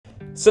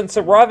Since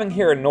arriving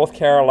here in North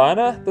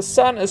Carolina, the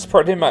sun is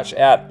pretty much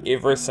out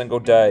every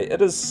single day.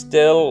 It is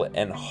still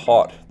and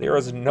hot. There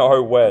is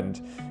no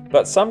wind.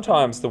 But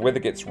sometimes the weather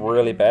gets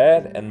really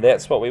bad, and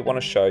that's what we want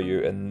to show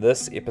you in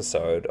this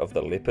episode of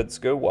the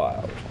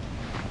Leopardsgowild.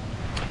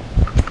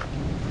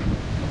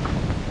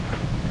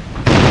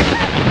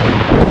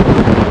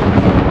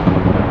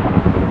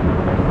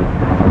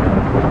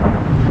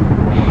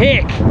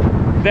 Heck,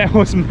 that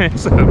was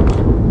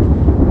massive.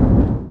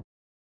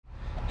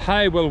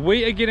 Hey, well,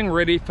 we are getting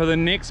ready for the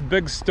next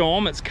big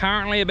storm. It's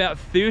currently about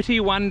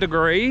 31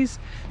 degrees,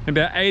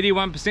 about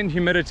 81%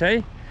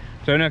 humidity.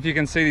 Don't know if you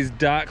can see these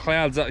dark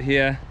clouds up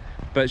here,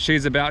 but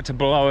she's about to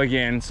blow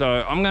again.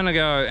 So I'm gonna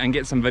go and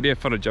get some video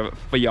footage of it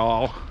for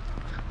y'all.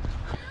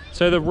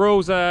 So the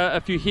rules are,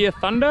 if you hear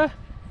thunder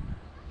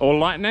or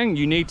lightning,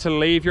 you need to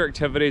leave your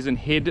activities and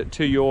head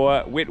to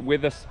your wet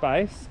weather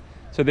space.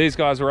 So these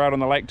guys were out on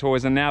the lake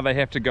tours and now they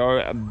have to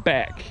go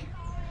back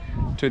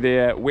to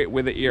their wet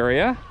weather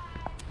area.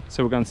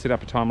 So we're going to set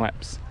up a time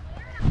lapse.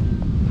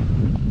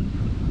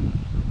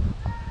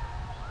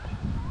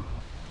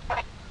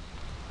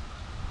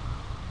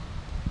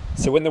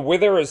 So when the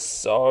weather is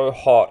so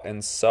hot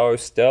and so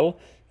still,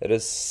 it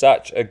is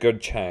such a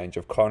good change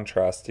of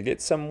contrast to get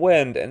some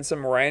wind and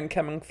some rain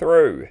coming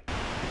through.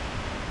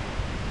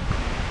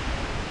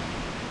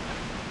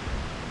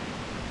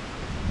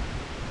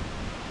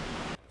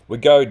 We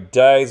go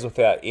days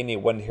without any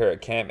wind here at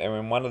camp, and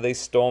when one of these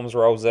storms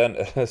rolls in,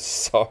 it is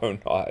so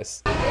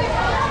nice.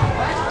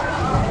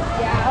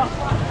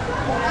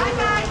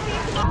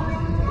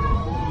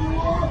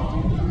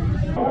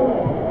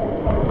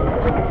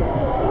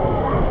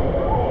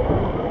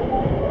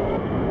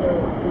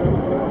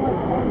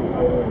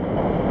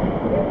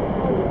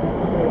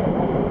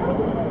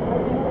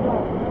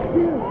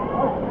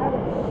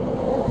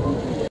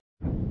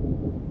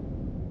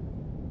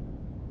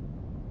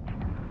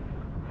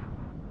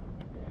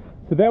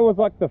 So that was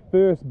like the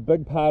first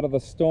big part of the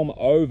storm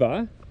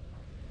over,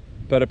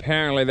 but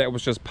apparently that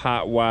was just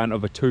part one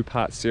of a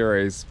two-part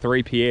series.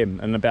 3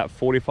 p.m. in about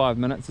 45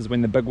 minutes is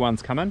when the big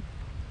one's coming.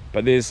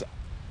 But there's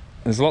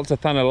lots of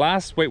thunder.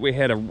 Last week we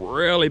had a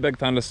really big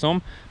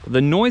thunderstorm, but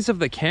the noise of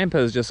the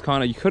campers just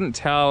kind of, you couldn't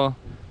tell.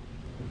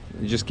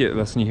 You just get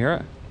this and you hear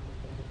it.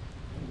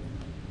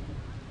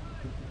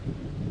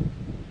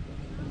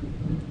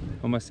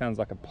 Almost sounds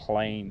like a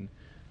plane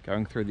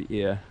going through the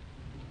air.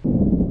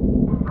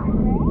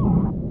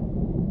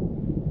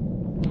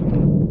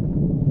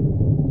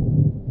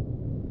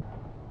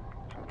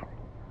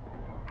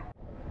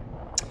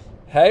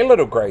 Hey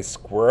little grey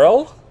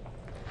squirrel.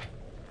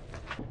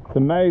 It's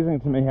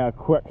amazing to me how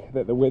quick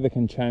that the weather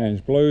can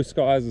change. Blue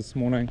skies this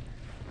morning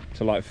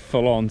to like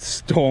full-on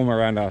storm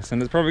around us,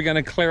 and it's probably going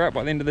to clear up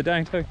by the end of the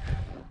day too.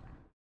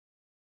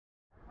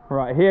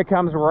 Right, here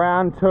comes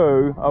round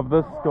 2 of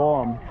this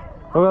storm.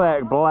 Look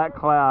at that black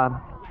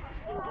cloud.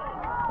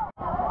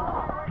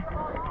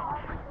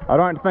 I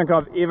don't think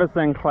I've ever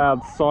seen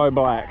clouds so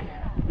black.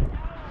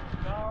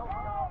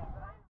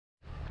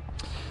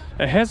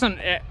 It hasn't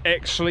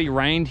actually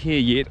rained here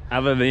yet,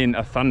 other than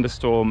a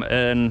thunderstorm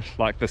in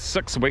like the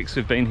 6 weeks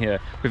we've been here.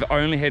 We've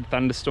only had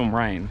thunderstorm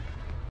rain.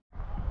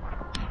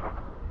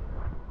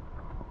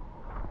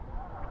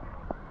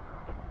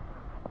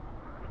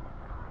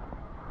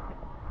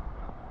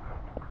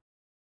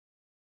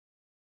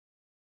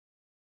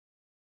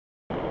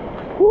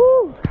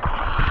 Woo!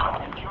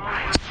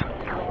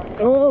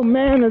 Oh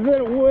man, is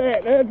it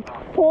wet? It's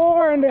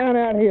pouring down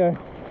out here.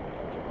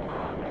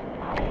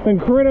 It's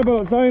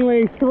incredible. It's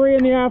only 3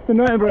 in the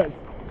afternoon, but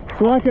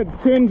it's like it's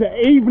turned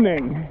to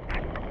evening.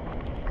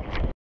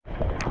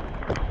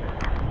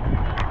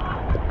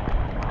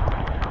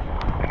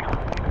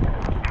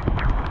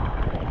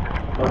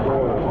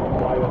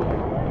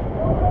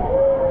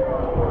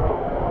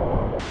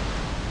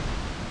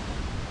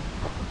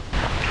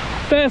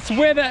 This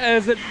weather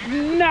is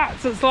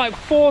nuts. It's like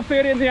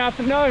 4:30 in the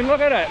afternoon. Look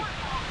at it.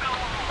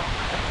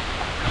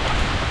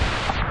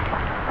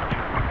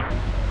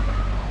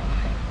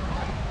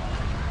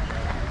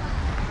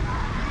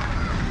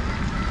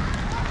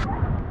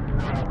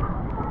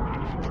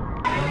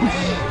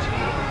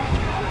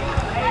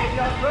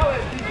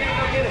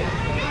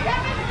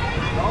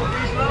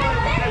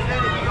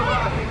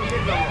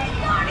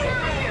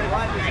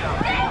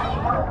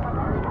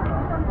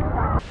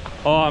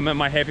 Oh, I'm at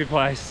my happy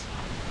place.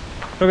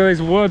 Look at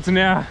these woods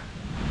now.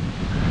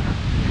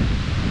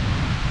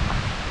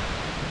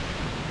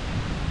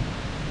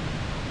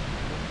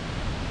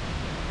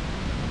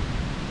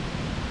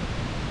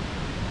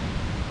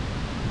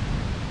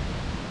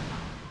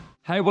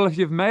 Hey, well, if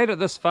you've made it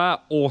this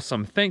far,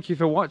 awesome. Thank you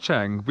for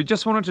watching. We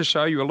just wanted to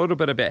show you a little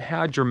bit about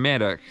how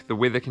dramatic the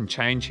weather can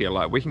change here.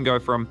 Like, we can go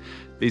from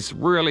these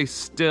really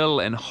still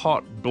and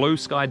hot blue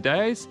sky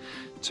days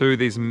to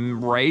these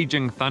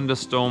raging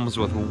thunderstorms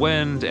with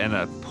wind and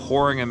a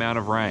pouring amount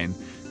of rain.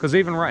 Because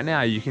even right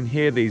now you can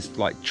hear these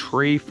like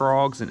tree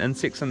frogs and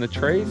insects in the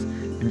trees,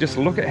 and just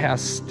look at how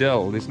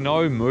still, there's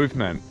no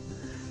movement.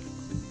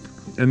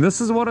 And this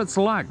is what it's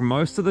like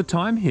most of the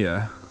time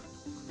here.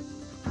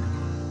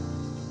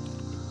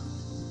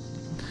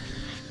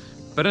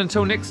 But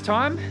until next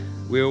time,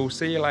 we'll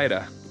see you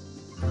later.